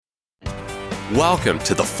Welcome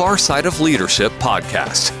to the Far Side of Leadership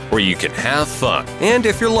podcast, where you can have fun and,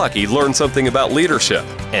 if you're lucky, learn something about leadership.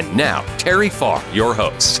 And now, Terry Farr, your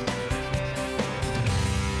host.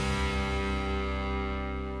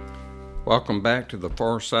 Welcome back to the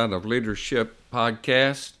Far Side of Leadership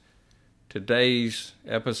podcast. Today's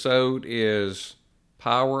episode is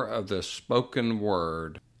Power of the Spoken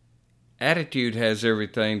Word. Attitude has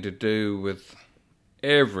everything to do with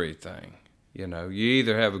everything. You know, you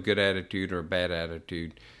either have a good attitude or a bad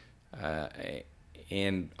attitude.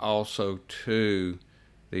 And also, too,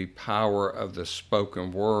 the power of the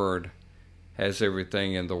spoken word has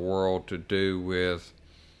everything in the world to do with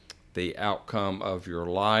the outcome of your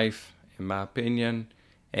life, in my opinion,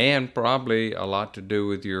 and probably a lot to do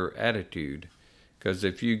with your attitude. Because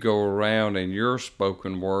if you go around and your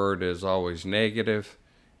spoken word is always negative,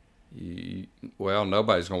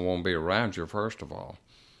 nobody's going to want to be around you, first of all.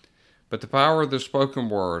 But the power of the spoken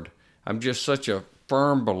word, I'm just such a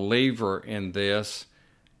firm believer in this.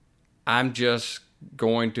 I'm just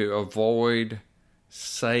going to avoid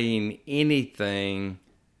saying anything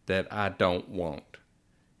that I don't want.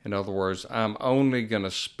 In other words, I'm only going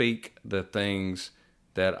to speak the things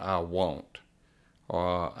that I want.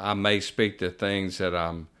 Or I may speak the things that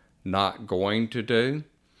I'm not going to do.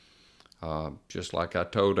 Just like I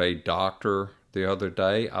told a doctor the other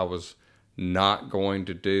day, I was not going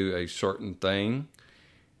to do a certain thing,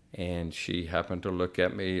 and she happened to look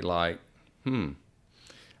at me like, I'm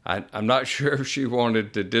not sure if she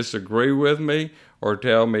wanted to disagree with me or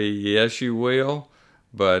tell me, yes, you will,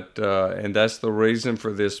 but, and that's the reason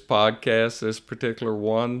for this podcast, this particular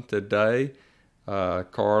one today.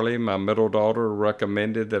 Carly, my middle daughter,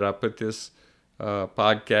 recommended that I put this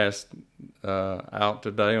podcast out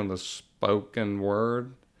today on the spoken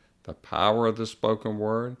word, the power of the spoken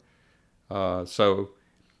word. So,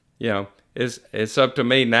 it's up to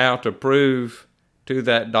me now to prove to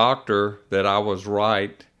that doctor that I was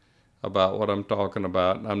right about what I'm talking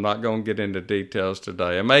about. I'm not going to get into details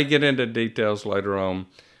today. I may get into details later on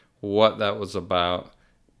what that was about,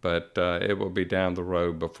 but it will be down the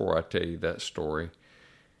road before I tell you that story.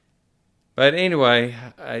 But anyway,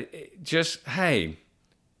 it's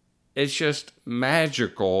just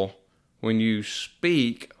magical when you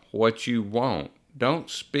speak what you want. Don't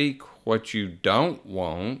speak what you don't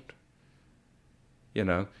want. You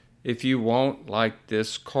know, if you want, like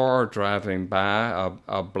this car driving by,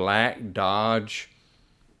 a black Dodge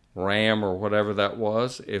Ram or whatever that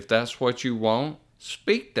was, if that's what you want,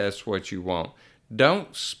 speak that's what you want.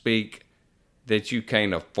 Don't speak that you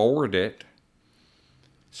can't afford it.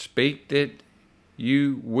 Speak that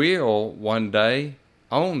you will one day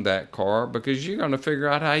own that car because you're going to figure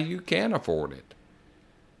out how you can afford it.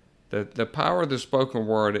 The power of the spoken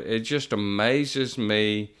word, it just amazes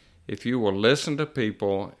me if you will listen to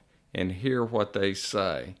people and hear what they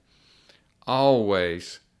say.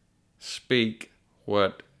 Always speak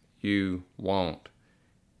what you want.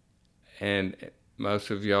 And most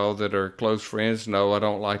of y'all that are close friends know I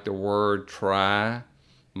don't like the word try,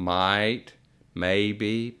 might,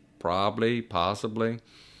 maybe, probably, possibly.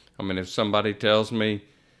 I mean, if somebody tells me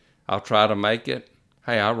I'll try to make it,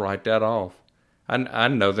 hey, I'll write that off. I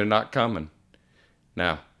know they're not coming.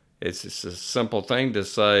 Now, it's a simple thing to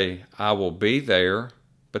say, I will be there,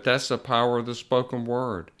 but that's the power of the spoken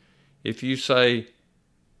word. If you say,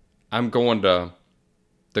 I'm going to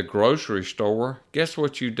the grocery store, guess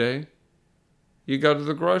what you do? You go to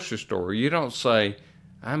the grocery store. You don't say,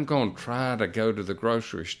 I'm going to try to go to the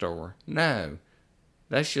grocery store. No,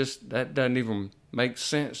 that doesn't even make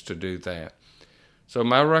sense to do that. So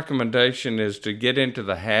my recommendation is to get into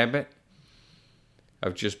the habit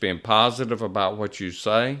of just being positive about what you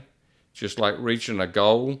say, just like reaching a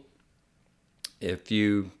goal. If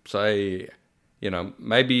you say,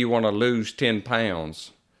 maybe you want to lose 10 pounds,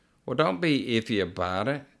 well, don't be iffy about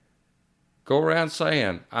it. Go around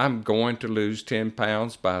saying, I'm going to lose 10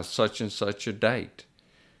 pounds by such and such a date.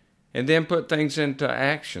 And then put things into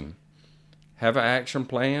action. Have an action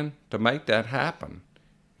plan to make that happen.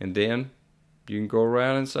 And then you can go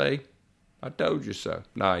around and say, I told you so.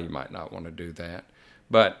 No, you might not want to do that.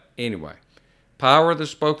 But anyway, power of the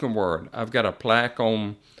spoken word. I've got a plaque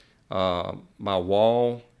on my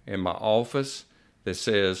wall in my office that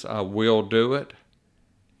says, I will do it.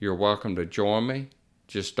 You're welcome to join me.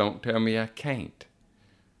 Just don't tell me I can't.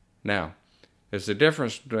 Now, there's a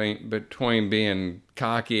difference between being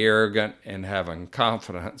cocky, arrogant, and having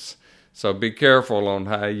confidence. So be careful on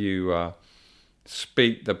how you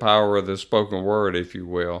speak the power of the spoken word, if you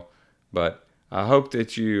will. But I hope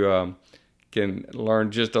that you can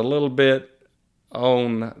learn just a little bit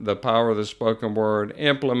on the power of the spoken word,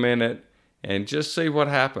 implement it, and just see what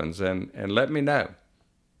happens and let me know.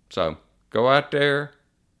 So go out there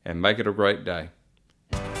and make it a great day.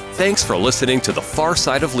 Thanks for listening to the Far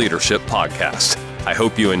Side of Leadership podcast. I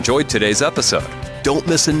hope you enjoyed today's episode. Don't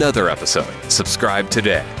miss another episode. Subscribe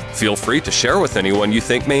today. Feel free to share with anyone you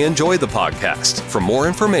think may enjoy the podcast. For more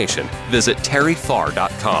information, visit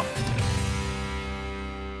terryfarr.com.